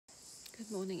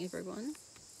Good morning, everyone.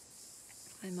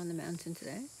 I'm on the mountain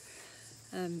today,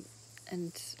 and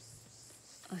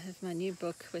I have my new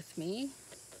book with me,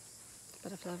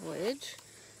 Butterfly Voyage,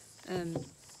 and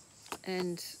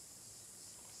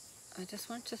I just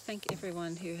want to thank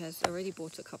everyone who has already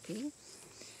bought a copy.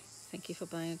 Thank you for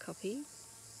buying a copy.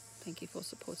 Thank you for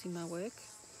supporting my work.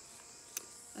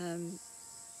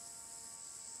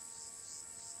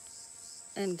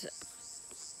 And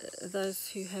those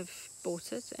who have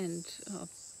bought it and are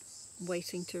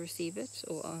waiting to receive it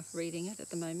or are reading it at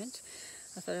the moment,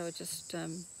 I thought I would just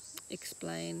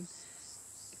explain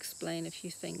a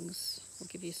few things or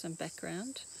give you some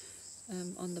background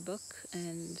on the book.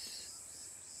 And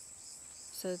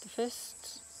so the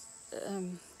first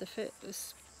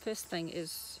thing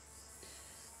is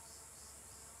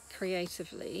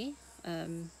creatively.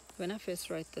 When I first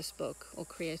wrote this book, or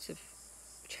creative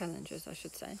challenges I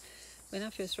should say, when I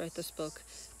first wrote this book,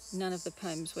 none of the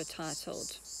poems were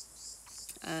titled,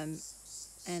 and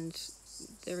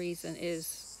the reason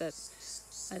is that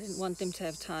I didn't want them to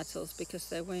have titles because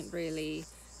they weren't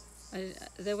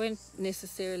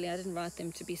necessarily, I didn't write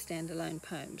them to be standalone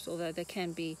poems, although they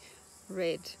can be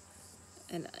read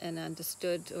and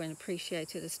understood or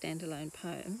appreciated as standalone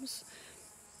poems.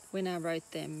 When I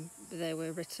wrote them, they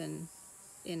were written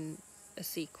in a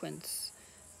sequence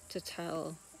to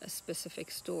tell a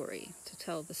specific story, to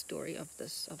tell the story of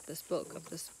this book, of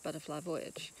this Butterfly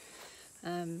Voyage.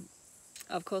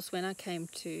 Of course, when I came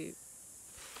to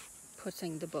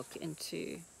putting the book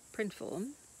into print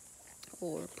form,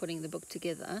 or putting the book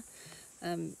together,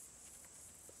 I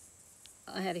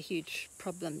had a huge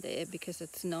problem there because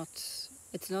it's not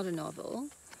a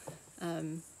novel,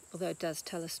 although it does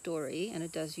tell a story and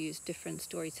it does use different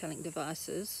storytelling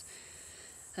devices,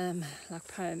 like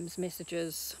poems,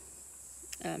 messages,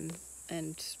 and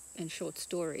short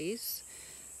stories.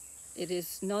 It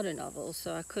is not a novel,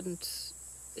 so I couldn't.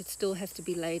 It still has to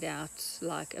be laid out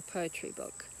like a poetry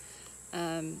book.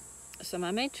 So my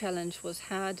main challenge was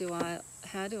how do I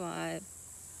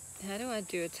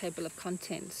do a table of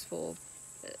contents for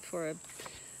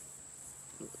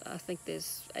I think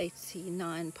there's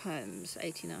 89 poems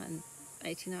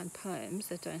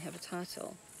that don't have a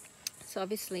title. So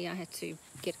obviously I had to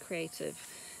get creative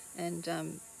and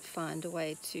find a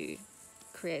way to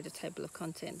create a table of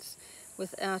contents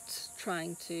without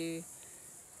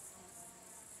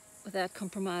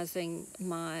compromising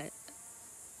my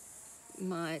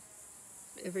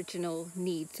original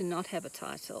need to not have a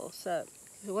title. So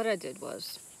what I did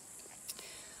was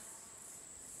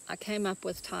I came up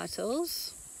with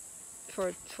titles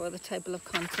for the table of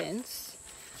contents,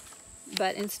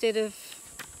 but instead of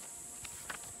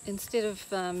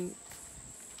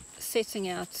setting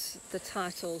out the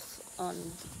titles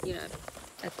on,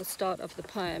 at the start of the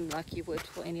poem like you would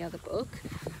for any other book,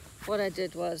 what I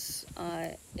did was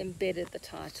I embedded the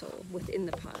title within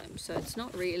the poem. So it's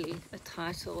not really a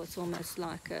title, it's almost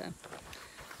like a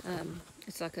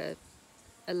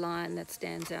line that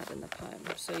stands out in the poem.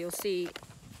 So you'll see,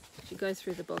 if you go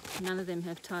through the book, none of them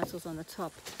have titles on the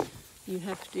top. You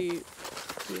have to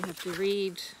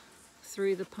read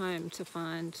through the poem to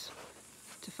find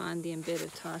the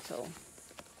embedded title.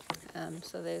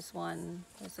 So there's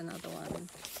another one.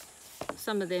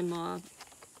 Some of them are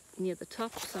near the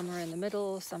top, some are in the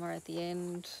middle, some are at the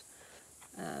end.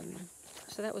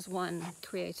 So that was one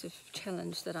creative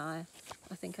challenge that I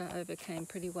think I overcame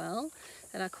pretty well,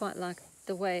 and I quite like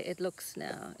the way it looks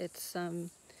now. It's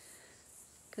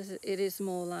because it is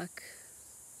more like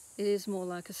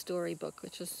a storybook,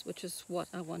 which is what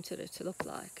I wanted it to look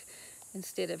like,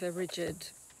 instead of a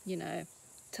rigid,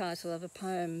 title of a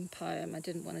poem. I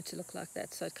didn't want it to look like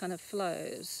that, so it kind of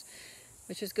flows,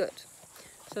 which is good.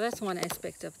 So that's one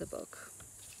aspect of the book.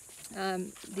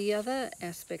 The other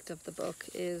aspect of the book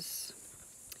is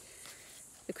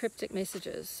the cryptic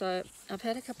messages. So I've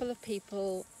had a couple of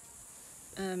people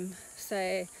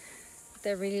say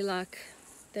they really like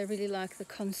the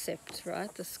concept,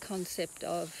 right? This concept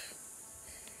of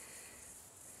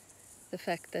the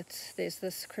fact that there's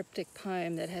this cryptic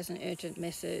poem that has an urgent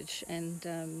message, and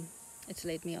it's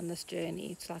led me on this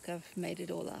journey. It's like I've made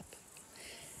it all up.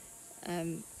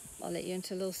 I'll let you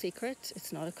into a little secret.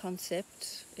 It's not a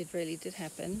concept. It really did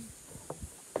happen.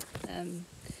 I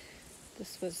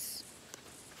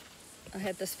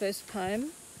had this first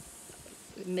poem,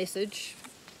 message,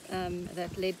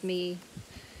 that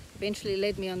eventually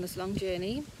led me on this long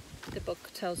journey. The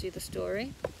book tells you the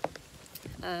story.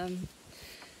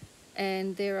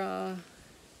 And there are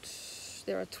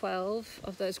 12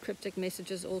 of those cryptic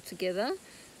messages altogether.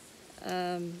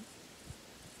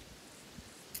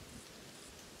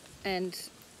 And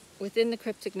within the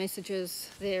cryptic messages,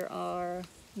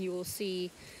 you will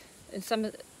see,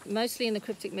 mostly in the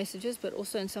cryptic messages, but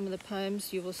also in some of the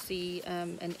poems, you will see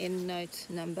an end note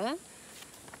number.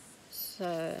 So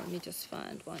let me just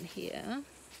find one here.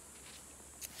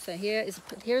 So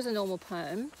here's a normal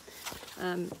poem.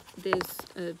 There's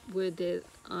a word there,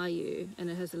 are you, and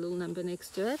it has a little number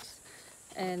next to it.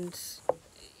 And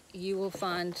you will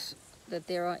find that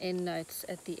there are end notes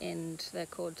at the end. They're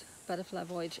called Butterfly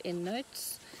Voyage end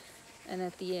notes. And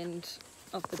at the end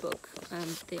of the book,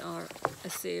 there are a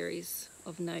series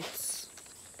of notes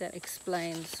that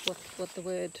explains what the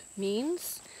word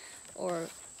means, or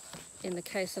in the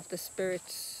case of the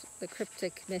spirits, the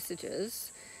cryptic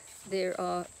messages, there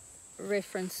are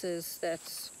references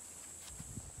that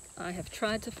I have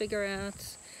tried to figure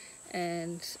out,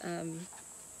 and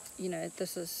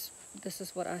this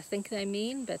is what I think they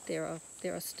mean, but there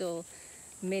are still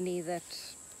many that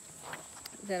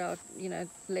are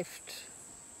left.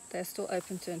 They're still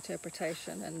open to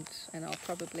interpretation, and I'll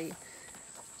probably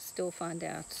still find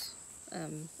out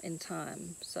in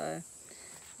time. So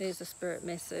there's a spirit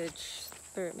message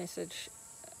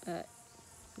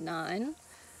 9.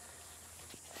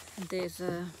 And there's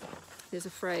a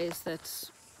phrase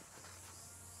that's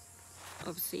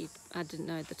obviously I didn't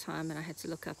know at the time, and I had to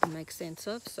look up and make sense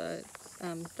of. So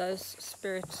those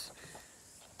spirit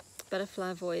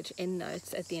Butterfly Voyage end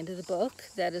notes at the end of the book,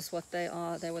 that is what they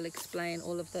are. They will explain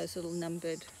all of those little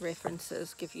numbered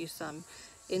references, give you some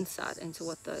insight into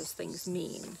what those things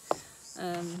mean.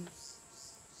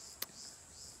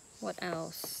 What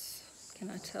else can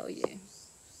I tell you?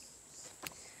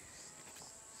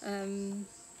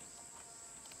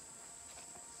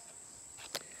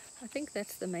 I think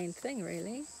that's the main thing,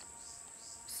 really.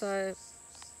 So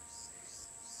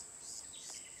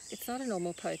it's not a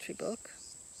normal poetry book.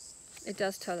 It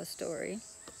does tell a story,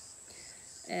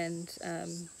 and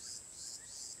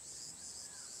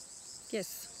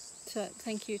yes, so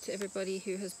thank you to everybody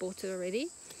who has bought it already,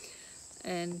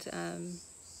 and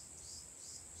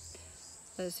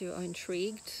those who are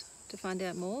intrigued to find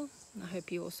out more, I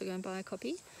hope you also go and buy a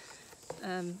copy.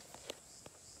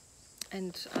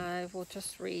 And I will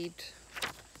just read,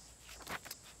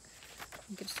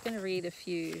 I'm just going to read a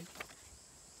few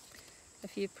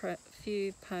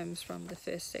poems from the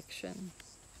first section.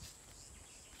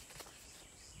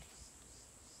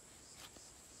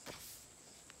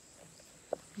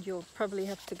 You'll probably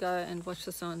have to go and watch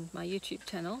this on my YouTube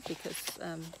channel, because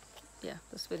yeah,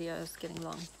 this video is getting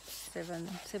long. 7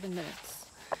 minutes.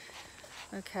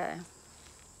 Okay.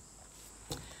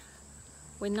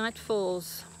 When night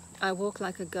falls, I walk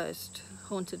like a ghost,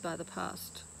 haunted by the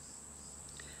past.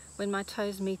 When my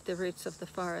toes meet the roots of the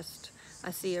forest, I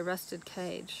see a rusted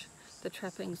cage, the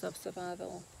trappings of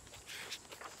survival.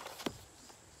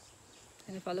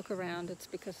 And if I look around, it's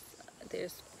because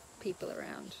there's people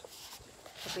around.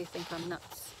 Probably think I'm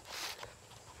nuts.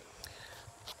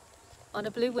 On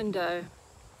a blue window,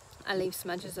 I leave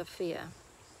smudges of fear.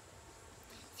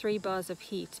 3 bars of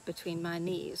heat between my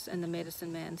knees and the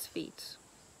medicine man's feet.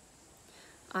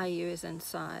 IU is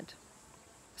inside,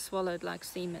 swallowed like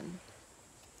semen.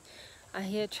 I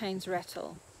hear chains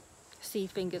rattle, see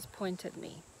fingers point at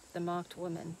me, the marked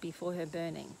woman before her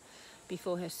burning,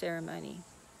 before her ceremony,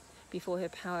 before her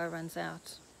power runs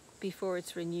out, before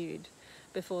it's renewed,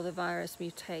 before the virus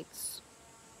mutates.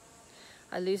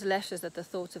 I lose lashes at the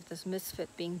thought of this misfit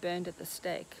being burned at the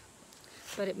stake,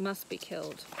 but it must be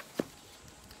killed.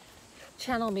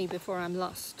 Channel me before I'm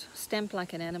lost, stamp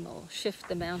like an animal, shift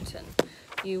the mountain.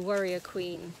 You warrior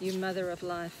queen, you mother of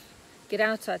life. Get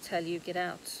out, I tell you, get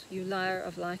out, you liar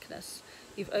of likeness.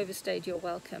 You've overstayed your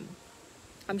welcome.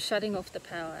 I'm shutting off the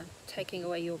power, taking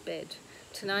away your bed.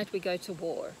 Tonight we go to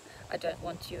war. I don't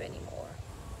want you anymore.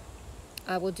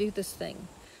 I will do this thing,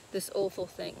 this awful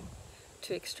thing,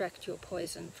 to extract your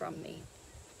poison from me.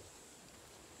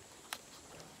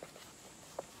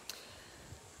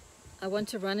 I want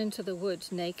to run into the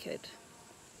woods naked,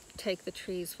 take the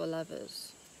trees for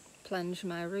lovers, plunge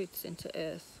my roots into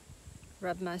earth,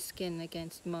 rub my skin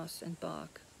against moss and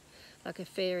bark, like a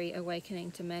fairy awakening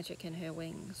to magic in her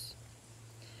wings.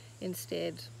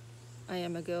 Instead, I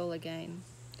am a girl again,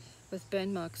 with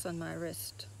burn marks on my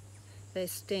wrist. They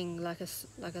sting like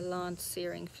a lance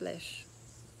searing flesh.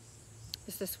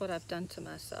 Is this what I've done to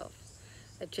myself?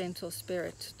 A gentle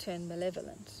spirit turned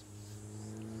malevolent.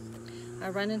 I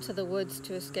run into the woods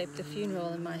to escape the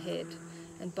funeral in my head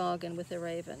and bargain with a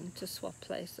raven to swap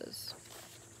places.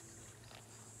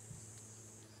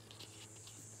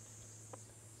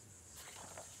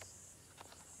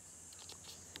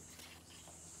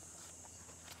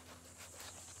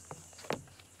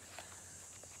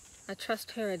 I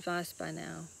trust her advice by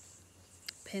now.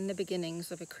 pen the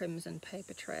beginnings of a crimson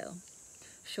paper trail,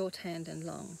 shorthand and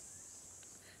long.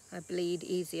 I bleed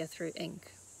easier through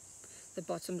ink, the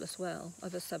bottomless well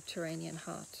of a subterranean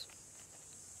heart.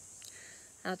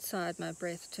 Outside, my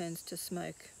breath turns to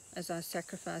smoke as I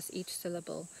sacrifice each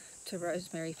syllable to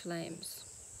rosemary flames.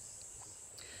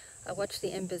 I watch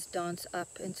the embers dance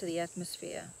up into the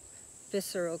atmosphere,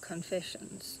 visceral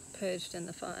confessions purged in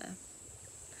the fire.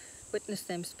 Witness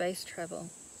them space travel,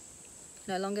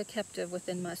 no longer captive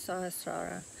within my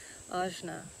Sahasrara,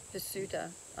 Ajna, Visuddha,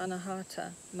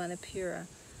 Anahata, Manipura,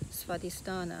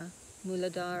 Svadhisthana,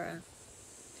 Muladhara.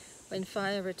 When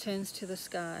fire returns to the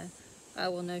sky, I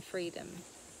will know freedom.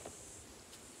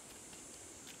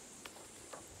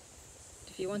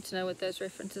 If you want to know what those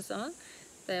references are,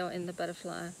 they are in the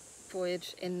Butterfly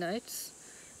Voyage endnotes,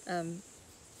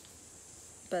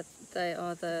 but they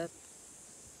are the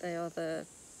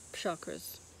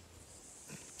chakras.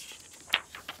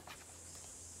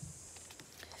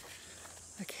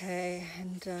 Okay,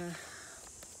 and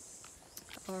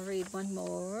I'll read one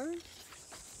more.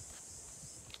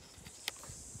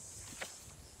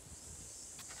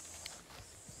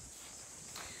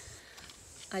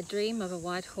 I dream of a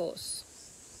white horse.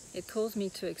 It calls me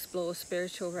to explore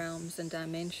spiritual realms and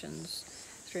dimensions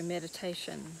through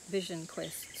meditation, vision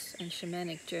quests, and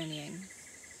shamanic journeying.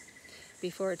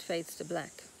 Before it fades to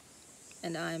black,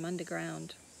 and I am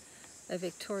underground, a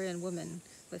Victorian woman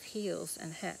with heels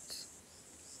and hat.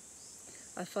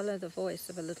 I follow the voice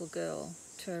of a little girl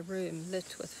to a room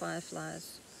lit with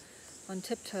fireflies. On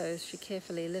tiptoes, she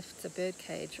carefully lifts a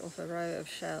birdcage off a row of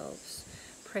shelves,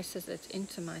 presses it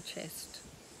into my chest.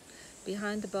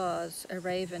 Behind the bars, a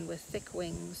raven with thick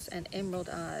wings and emerald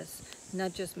eyes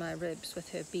nudges my ribs with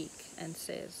her beak and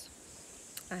says,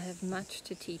 I have much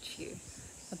to teach you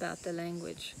about the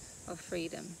language of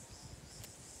freedom.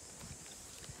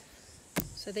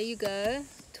 So there you go,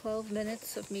 12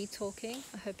 minutes of me talking.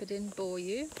 I hope it didn't bore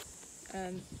you.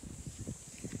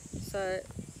 So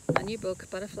my new book,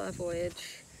 Butterfly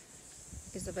Voyage,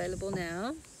 is available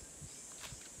now.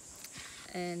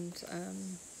 And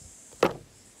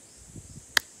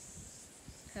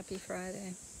happy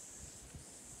Friday.